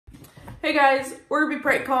Hey guys, we're gonna be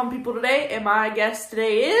prank calling people today, and my guest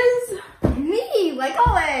today is me, like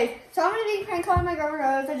always. So I'm gonna be prank calling my girl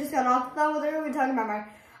Rose. I just got off the phone with her. We're talking about my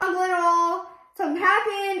uncle and all. Something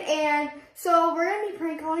happened, and so we're gonna be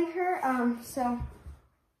prank calling her. So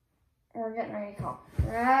we're getting ready to call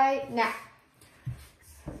right now.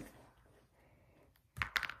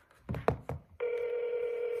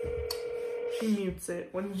 she mutes it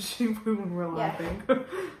when we're laughing. Yeah.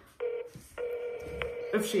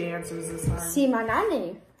 If she answers this time. See my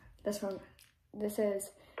nanny. This one. This is.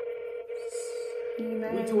 We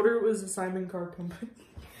told her it was a Simon Car Company.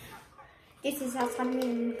 This is a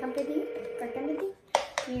Simon Company.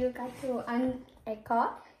 You got to a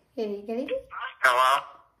car. Here you get it. Hello?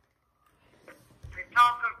 You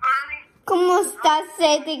talking funny? ¿Cómo estás,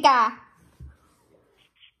 Cética?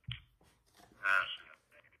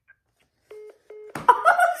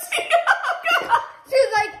 She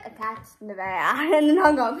was like, attached to that, and then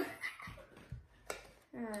hung up.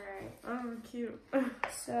 Alright. Oh, cute.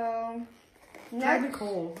 So, try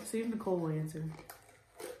Nicole. See if Nicole will answer.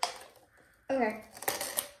 Okay.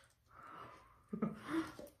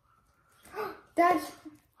 That's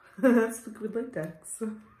liquid latex.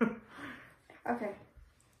 okay.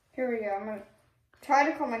 Here we go. I'm gonna try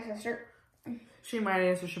to call my sister. She might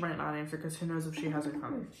answer, she might not answer, because who knows if she has her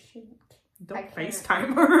phone. Don't can't.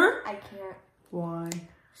 FaceTime her. I can't. Why?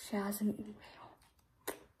 She has an email.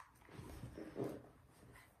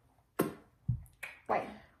 Wait.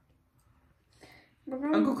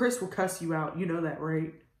 Uncle Chris will cuss you out. You know that,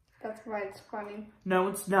 right? That's why it's funny. No,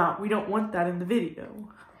 it's not. We don't want that in the video.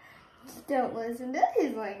 Just don't listen to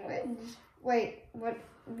his language. Wait, what?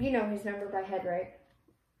 You know his number by head, right?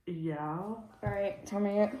 Yeah. Alright, tell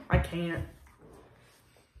me it. I can't.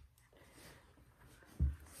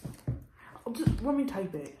 Let me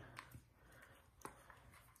type it.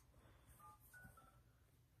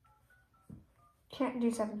 Can't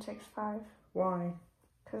do 765. Why?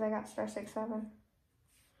 Because I got *67.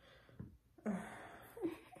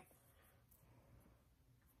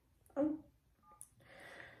 Oh.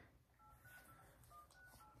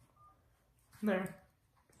 There.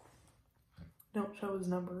 Don't show his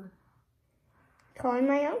number. Calling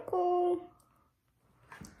my uncle.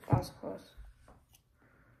 That was close.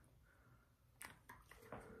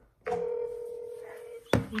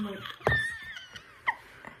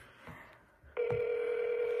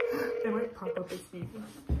 It might pop up as me.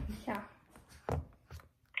 Yeah.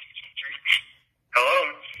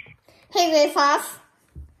 Hello? Hey, this us.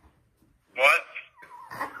 What?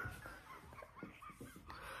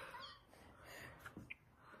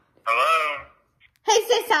 Hello? Hey,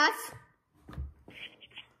 sis us.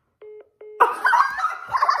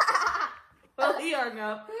 Well, he hung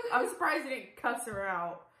up. I'm surprised he didn't cuss her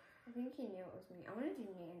out. I think he knew it was me. I want to do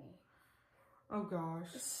nanny. Oh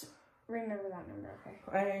gosh. Just remember that number, okay?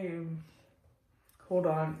 Hold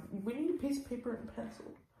on. We need a piece of paper and a pencil.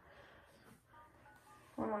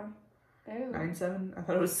 Hold on. Ooh. 9-7. I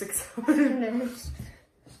thought it was 6-7. No,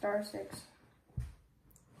 *6.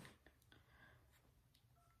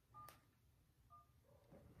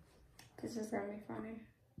 This is gonna be funny.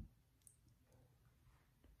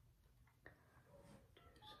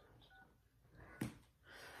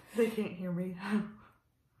 They can't hear me.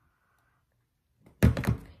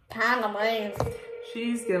 Kind of means.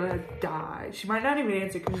 She's gonna die. She might not even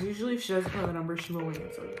answer because usually if she doesn't know the number, she will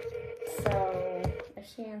answer. So, if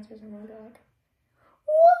she answers, I'm gonna be like,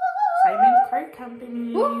 Simon Car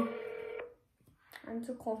Company. Whoa. I'm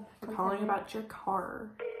too cold. We're calling about your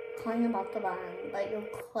car. Calling about the band that you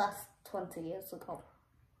class 20 years ago.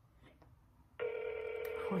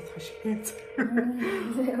 Oh, I thought she answered.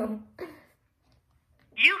 No.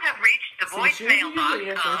 You have reached the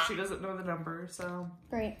voicemail.com. She doesn't know the number, so.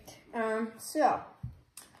 Great. So,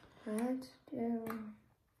 let's do.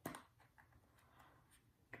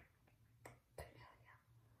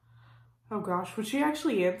 Oh gosh, would she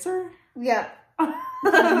actually answer? Yeah.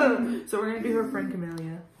 So we're gonna do her friend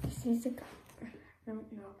Camellia. She's a guy. I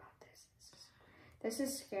don't know about this. This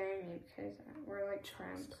is scaring me because we're like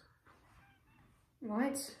tramps.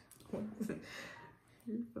 What? Your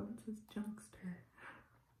phone says Junkster.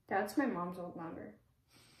 That's my mom's old number.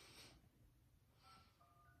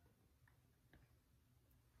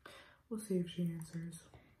 We'll see if she answers.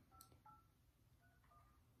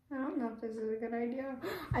 I don't know if this is a good idea.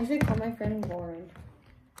 I should call my friend Lauren.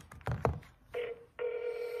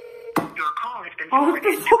 Your call has been forwarded to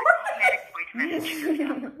an automatic voice message system.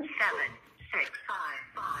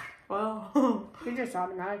 7655. Well, She just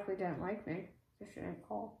automatically didn't like me. She didn't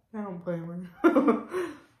call. I don't blame her.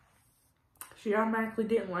 She automatically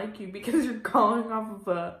didn't like you because you're calling off of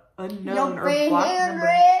a unknown or blocked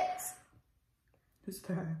number. Who's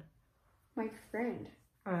that? My friend.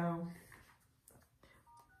 Oh.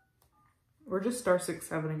 We're just star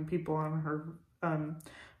 6-7ing people on her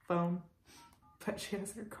phone. But she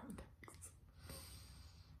has her contacts.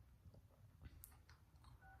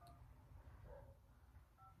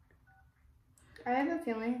 I have a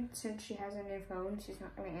feeling since she has a new phone, she's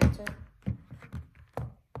not going to answer.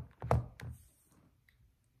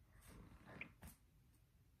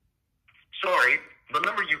 Sorry, the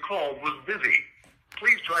number you called was busy.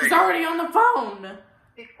 Please try She's again. already on the phone.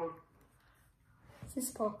 Sispo.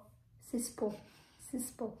 Sispo.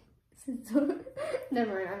 Sispo. Sispo.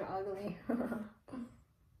 Never mind, I'm ugly.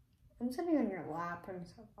 I'm sitting on your lap and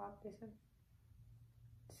stuff, obviously.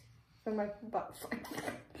 So my butt's like,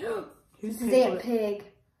 Who's damn pig.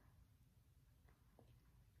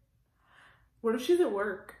 What if she's at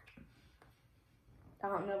work? I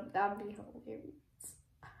don't know, that'd be hilarious.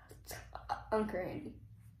 Uncle Andy.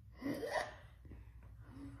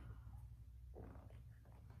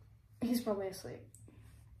 He's probably asleep.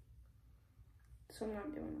 So I'm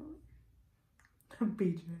not doing that.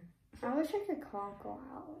 BJ. I wish I could call Uncle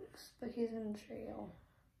Alex, but he's in jail.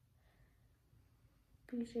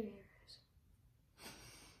 BJ Harris.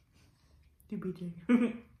 You BJ.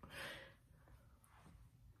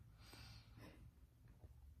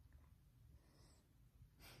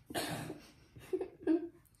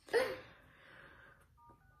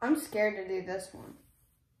 I'm scared to do this one.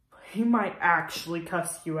 He might actually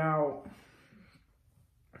cuss you out.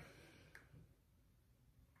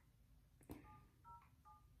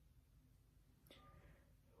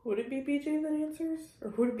 Would it be BJ that answers? Or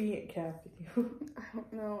would it be Aunt Kathy? I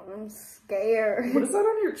don't know. I'm scared. What is that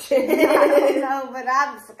on your chin? I don't know, but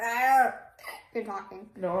I'm scared. You're talking.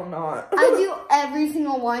 No, I'm not. I do every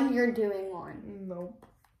single one. You're doing one. Nope.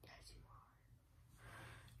 Yes,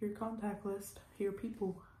 you are. Your contact list. Your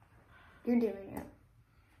people. You're doing it.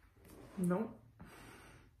 Nope.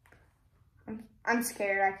 I'm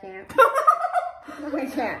scared. I can't. I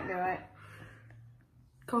can't do it.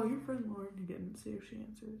 Call your friend Lauren again and see if she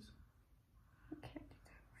answers.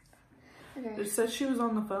 Okay. It says she was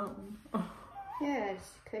on the phone.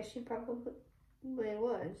 Yes, because she probably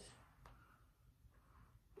was.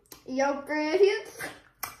 Yo, Grant.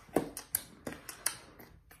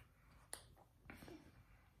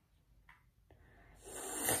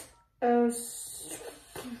 Oh,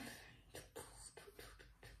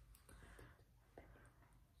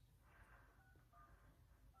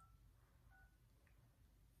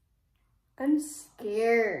 I'm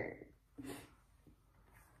scared.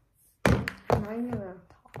 I'm not even gonna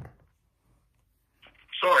talk.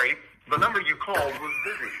 Sorry, the number you called was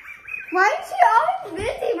busy. Why is she always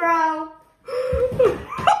busy, bro?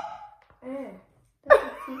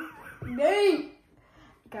 Nay.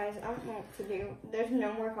 Guys, I don't know what to do. There's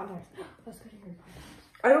no more contacts. Let's go to your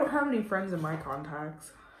contacts. I don't have any friends in my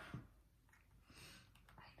contacts.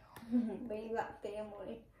 I know. But you got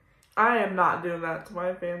family. I am not doing that to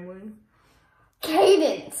my family.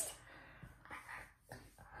 Cadence.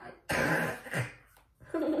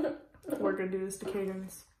 We're gonna do this to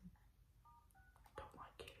Cadence. Don't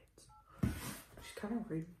like Cadence. She's kind of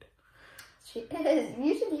rude. She is.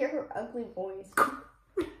 You should hear her ugly voice.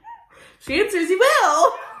 She answers, you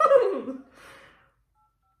will.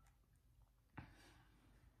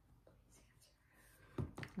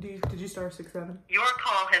 Did you start 6-7? Your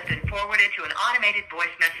call has been forwarded to an automated voice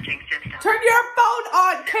messaging system. Turn your phone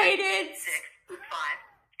on, Cadence. 6 5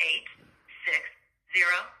 8 6 0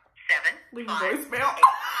 7 Leave 5 voicemail.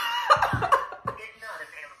 is not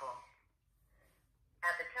available.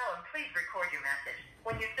 At the tone, please record your message.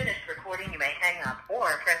 When you've finished recording, you may hang up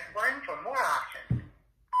or press 1 for more options.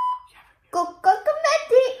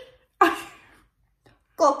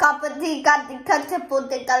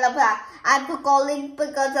 I'm calling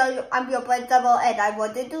because I'm your principal and I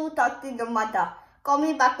wanted to talk to your mother. Call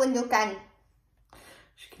me back when you can.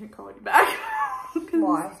 She can't call you back.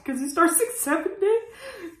 Why? Because you start 6-7 day.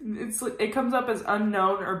 It's like, it comes up as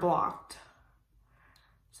unknown or blocked.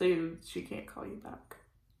 So she can't call you back.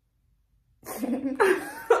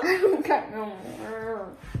 I don't got no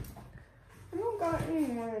more. I don't got any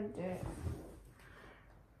more to do.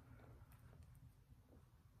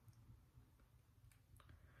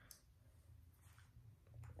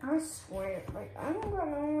 I swear, like, I don't got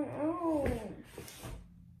no one else.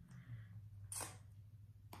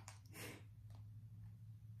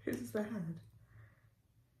 Who's that?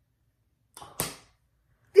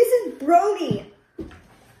 This is Brody.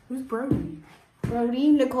 Who's Brody? Brody,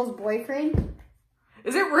 Nicole's boyfriend?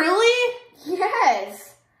 Is it really?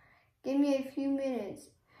 Yes. Give me a few minutes.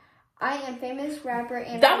 I am famous rapper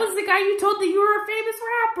and That was the guy you told that you were a famous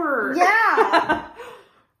rapper. yeah.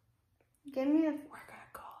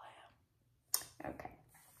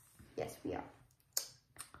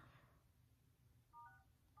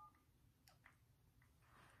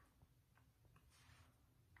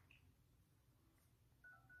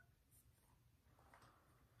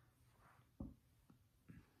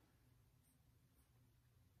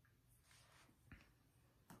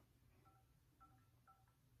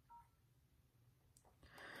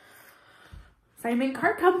 Simon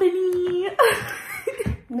Car Company.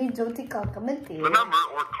 The number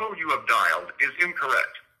or code you have dialed is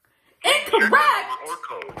incorrect. Incorrect! Check the number or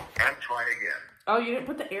code and try again. Oh, you didn't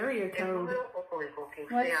put the area code.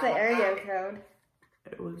 What's the area code?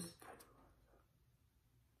 It was...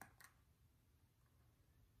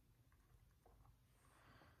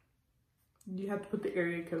 You have to put the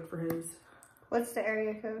area code for his. What's the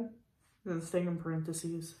area code? Then staying in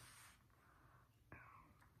parentheses.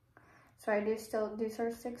 So I do still do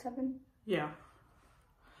source 67? Yeah.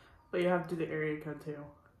 But you have to do the area code too.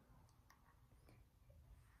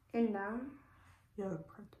 And down? Yeah, the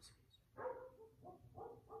parentheses.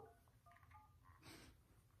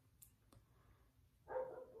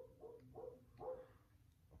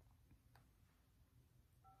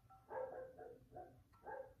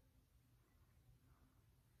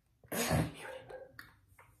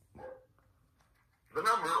 The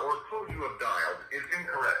number or code you have dialed is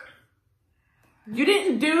incorrect. You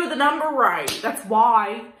didn't do the number right. That's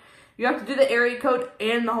why. You have to do the area code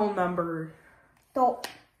and the whole number. So,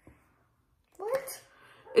 what?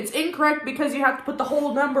 It's incorrect because you have to put the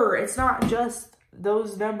whole number. It's not just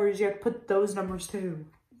those numbers. You have to put those numbers too.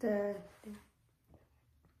 Yeah,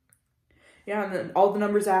 and then all the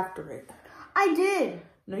numbers after it. I did.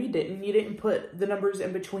 No, you didn't. You didn't put the numbers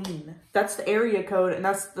in between. That's the area code, and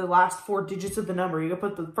that's the last 4 digits of the number. You gotta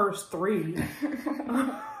put the first 3.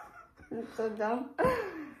 That's so dumb.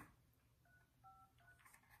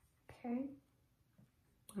 Okay.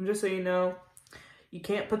 And just so you know, you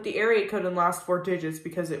can't put the area code in the last 4 digits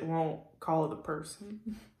because it won't call the person.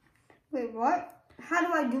 Wait, what? How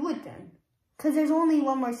do I do it then? Because there's only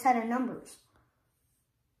one more set of numbers.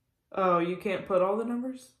 Oh, you can't put all the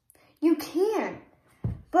numbers? You can,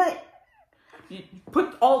 but... You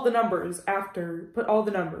put all the numbers after, put all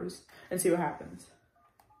the numbers and see what happens.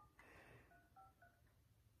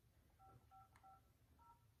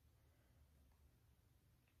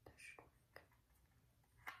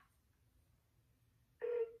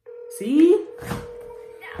 See?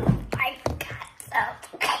 No, I got so.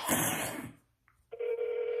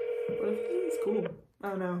 What if it's cool?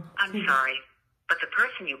 Oh no. I'm sorry, but the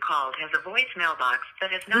person you called has a voicemail box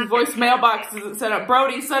that has not Your voicemail box isn't set up.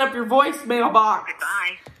 Brody, set up your voicemail box.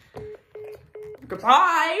 Goodbye.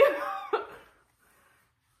 Goodbye.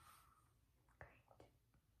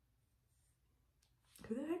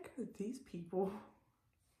 Who the heck are these people?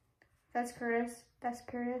 That's Curtis. That's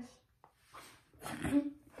Curtis.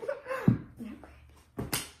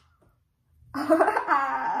 You're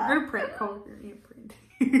gonna prank call your Aunt Brandy.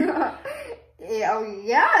 Yeah, oh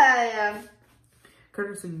yeah, I am.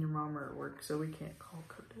 Curtis and your mom are at work, so we can't call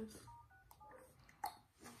Curtis.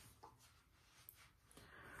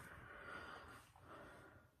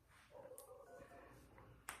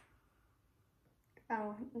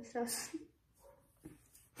 Oh, it's just.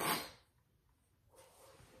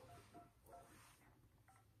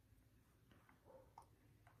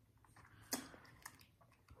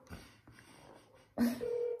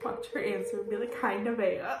 Watch her answer and be like, kind of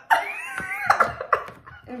a.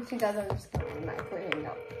 If she doesn't respond, I'm not putting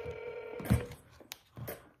up.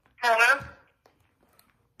 Hello?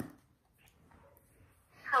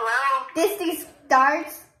 Hello? Disney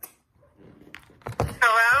starts.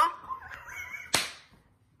 Hello?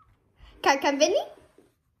 Vinny?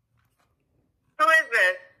 Who is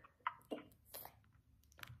this?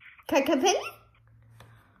 Vinny?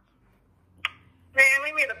 Man,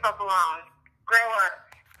 leave me the fuck alone. Grow up,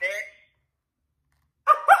 bitch.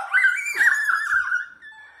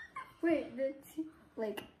 Wait, did she,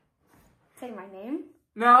 like, say my name?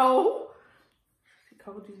 No. She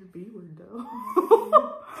called you the B word, though.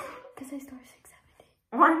 Because I started 670.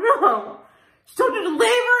 I know. She told you to leave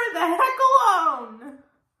her the heck alone.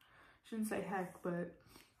 Shouldn't say heck, but.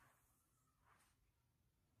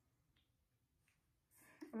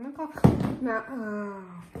 I'm gonna call. No.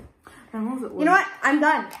 You know what? I'm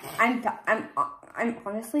done. I'm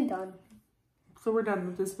honestly done. So we're done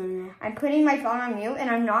with this video. I'm putting my phone on mute, and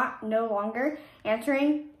I'm no longer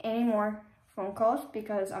answering any more phone calls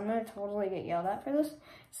because I'm gonna totally get yelled at for this.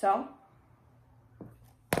 So.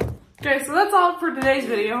 Okay, so that's all for today's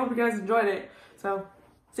video. Hope you guys enjoyed it. So,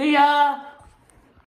 see ya.